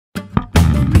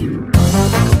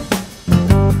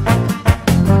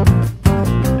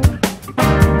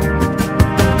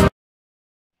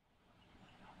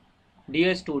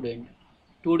Dear student,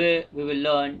 today we will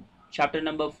learn chapter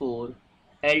number 4,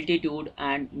 altitude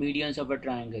and medians of a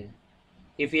triangle.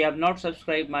 If you have not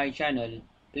subscribed my channel,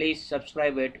 please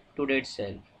subscribe it today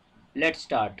itself. Let's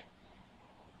start.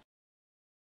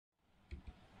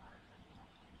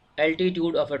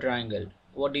 Altitude of a triangle.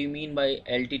 What do you mean by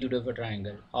altitude of a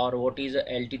triangle, or what is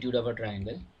the altitude of a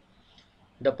triangle?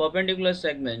 The perpendicular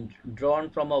segment drawn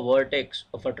from a vertex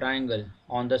of a triangle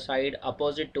on the side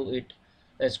opposite to it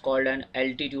is called an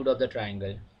altitude of the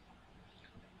triangle.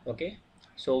 Okay,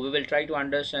 so we will try to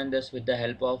understand this with the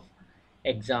help of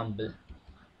example.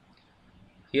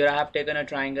 Here I have taken a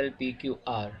triangle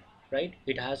PQR, right?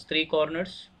 It has three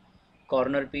corners: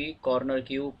 corner P, corner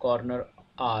Q, corner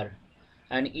R,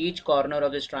 and each corner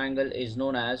of this triangle is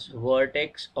known as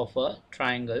vertex of a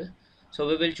triangle. So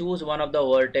we will choose one of the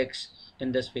vertex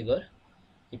in this figure.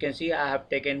 You can see I have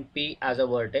taken P as a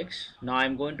vertex. Now I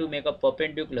am going to make a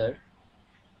perpendicular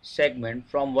segment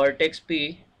from vertex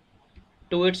P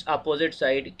to its opposite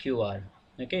side QR.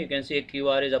 Okay, you can see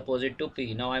QR is opposite to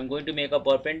P. Now I am going to make a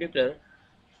perpendicular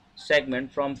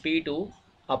segment from P to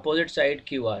opposite side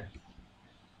QR.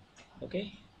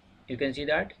 Okay, you can see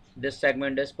that this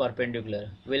segment is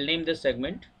perpendicular. We'll name this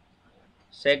segment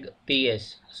seg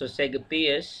PS. So seg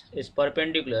PS is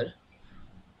perpendicular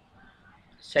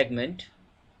segment,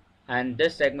 and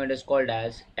this segment is called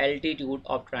as altitude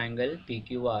of triangle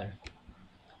PQR.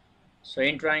 So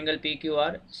in triangle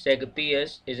PQR, seg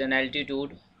PS is an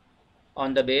altitude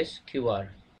on the base QR.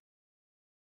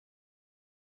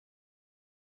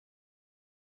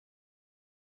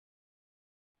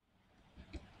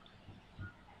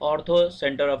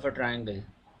 Orthocenter of a triangle.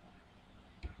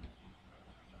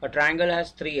 A triangle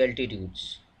has three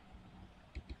altitudes.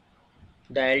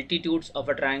 The altitudes of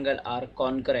a triangle are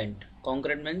concurrent.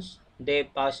 Concurrent means they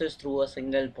passes through a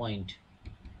single point.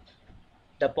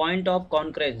 The point of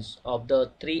concurrence of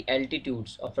the three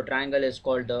altitudes of a triangle is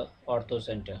called the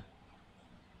orthocenter.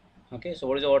 Okay, so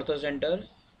what is the orthocenter?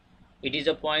 It is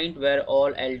a point where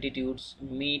all altitudes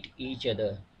meet each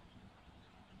other.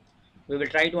 We will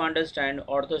try to understand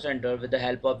orthocenter with the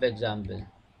help of example.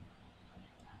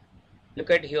 Look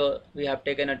at here, we have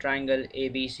taken a triangle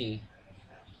ABC.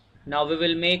 Now we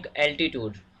will make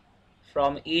altitude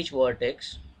from each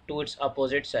vertex to its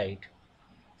opposite side.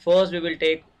 First we will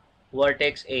take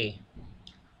vertex A.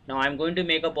 Now I am going to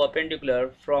make a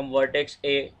perpendicular from vertex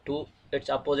A to its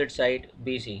opposite side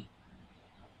BC.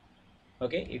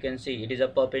 Okay, you can see it is a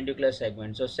perpendicular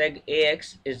segment. So seg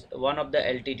AX is one of the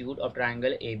altitude of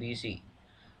triangle ABC.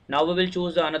 Now we will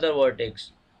choose another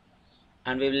vertex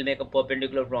and we will make a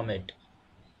perpendicular from it.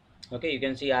 Okay, you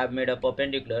can see I have made a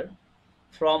perpendicular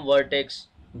from vertex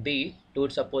B to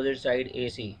its opposite side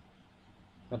AC.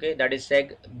 Okay, that is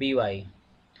seg BY.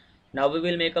 Now we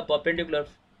will make a perpendicular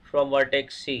from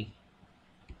vertex C.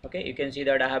 Okay, you can see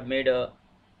that I have made a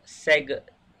seg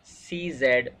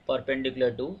CZ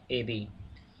perpendicular to AB.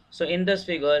 So in this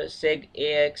figure, seg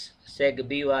AX, seg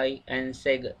BY and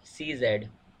seg CZ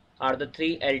are the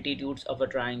three altitudes of a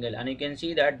triangle, and you can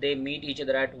see that they meet each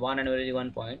other at one and only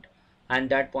one point, and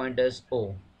that point is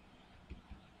O.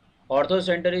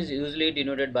 Orthocenter is usually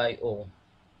denoted by O.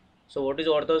 So what is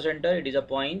orthocenter? It is a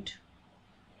point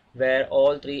where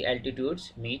all three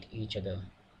altitudes meet each other.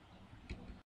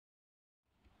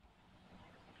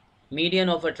 Median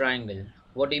of a triangle.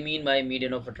 What do you mean by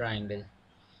median of a triangle?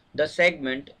 The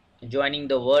segment joining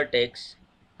the vertex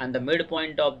and the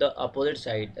midpoint of the opposite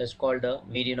side is called the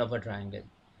median of a triangle.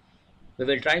 We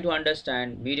will try to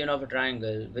understand median of a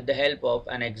triangle with the help of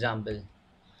an example.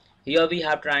 Here we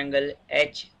have triangle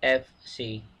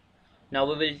HFC. Now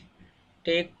we will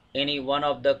take any one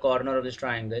of the corner of this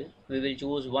triangle. We will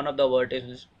choose one of the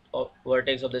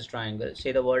vertex of this triangle.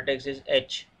 Say the vertex is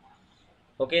H.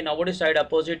 Okay, now what is side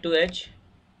opposite to H?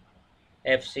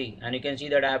 FC, and you can see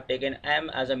that I have taken M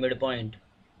as a midpoint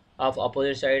of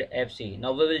opposite side FC.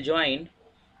 Now we will join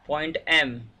point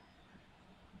M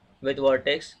with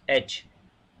vertex H.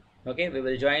 Okay, we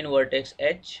will join vertex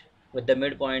H with the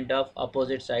midpoint of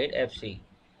opposite side FC.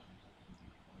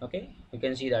 Okay, you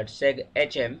can see that seg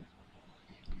HM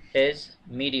is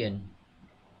median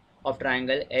of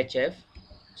triangle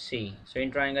HFC. So in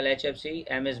triangle HFC,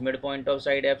 M is midpoint of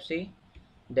side FC.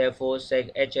 Therefore,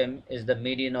 seg HM is the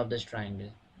median of this triangle.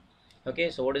 Okay,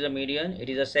 so what is a median? It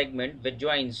is a segment which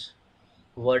joins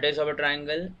vertex of a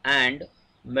triangle and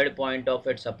midpoint of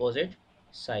its opposite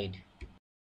side.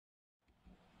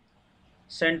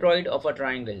 Centroid of a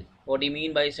triangle. What do you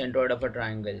mean by centroid of a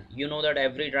triangle? You know that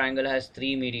every triangle has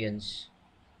three medians.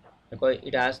 Because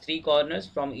it has three corners,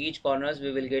 from each corners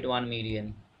we will get one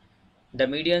median. The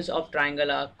medians of triangle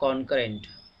are concurrent.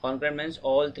 Concurrent means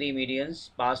all three medians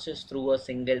passes through a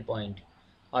single point,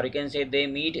 or you can say they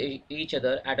meet each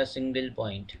other at a single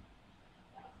point.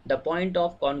 The point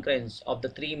of concurrence of the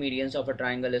three medians of a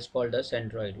triangle is called the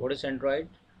centroid. What is centroid?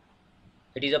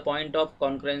 It is a point of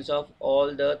concurrence of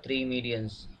all the three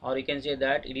medians, or you can say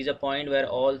that it is a point where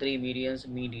all three medians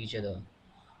meet each other.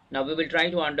 Now we will try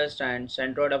to understand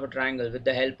centroid of a triangle with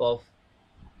the help of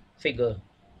figure.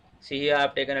 See, here I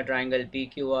have taken a triangle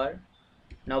PQR.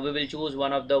 Now we will choose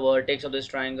one of the vertex of this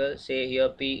triangle. Say here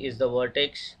P is the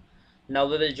vertex. Now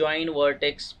we will join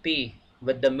vertex P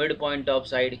with the midpoint of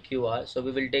side QR. So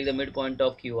we will take the midpoint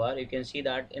of QR. You can see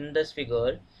that in this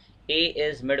figure A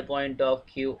is midpoint of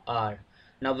QR.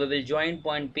 Now we will join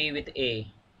point P with A.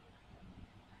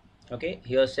 Okay,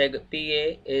 here seg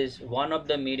PA is one of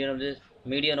the median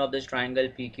of this triangle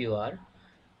PQR.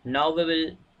 Now we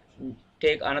will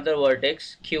take another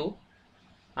vertex Q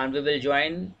and we will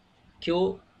join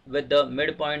Q with the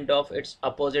midpoint of its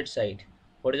opposite side.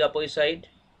 What is the opposite side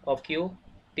of Q?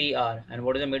 PR. And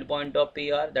what is the midpoint of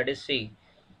PR? That is C.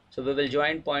 So we will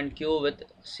join point Q with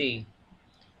C.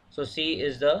 So C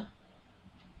is the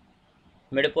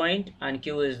midpoint and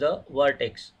Q is the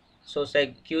vertex. So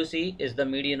seg QC is the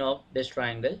median of this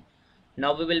triangle.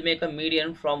 Now we will make a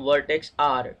median from vertex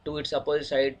R to its opposite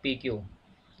side PQ.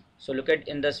 So look at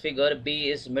in this figure, B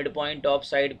is midpoint of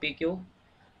side PQ.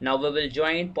 Now we will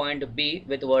join point B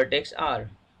with vertex R.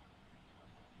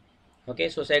 Okay,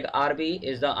 so seg RB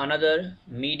is the another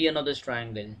median of this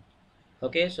triangle.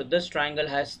 Okay, so this triangle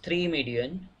has three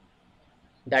median,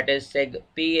 that is seg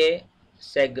PA,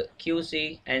 seg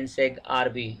QC and seg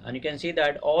RB, and you can see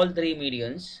that all three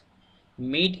medians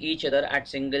meet each other at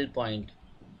single point.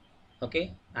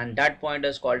 Okay, and that point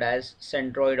is called as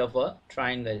centroid of a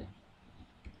triangle.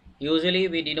 Usually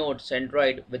we denote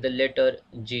centroid with the letter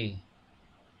G.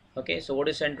 Okay, so what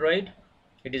is centroid?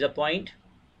 It is a point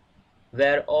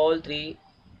where all three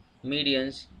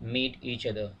medians meet each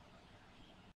other.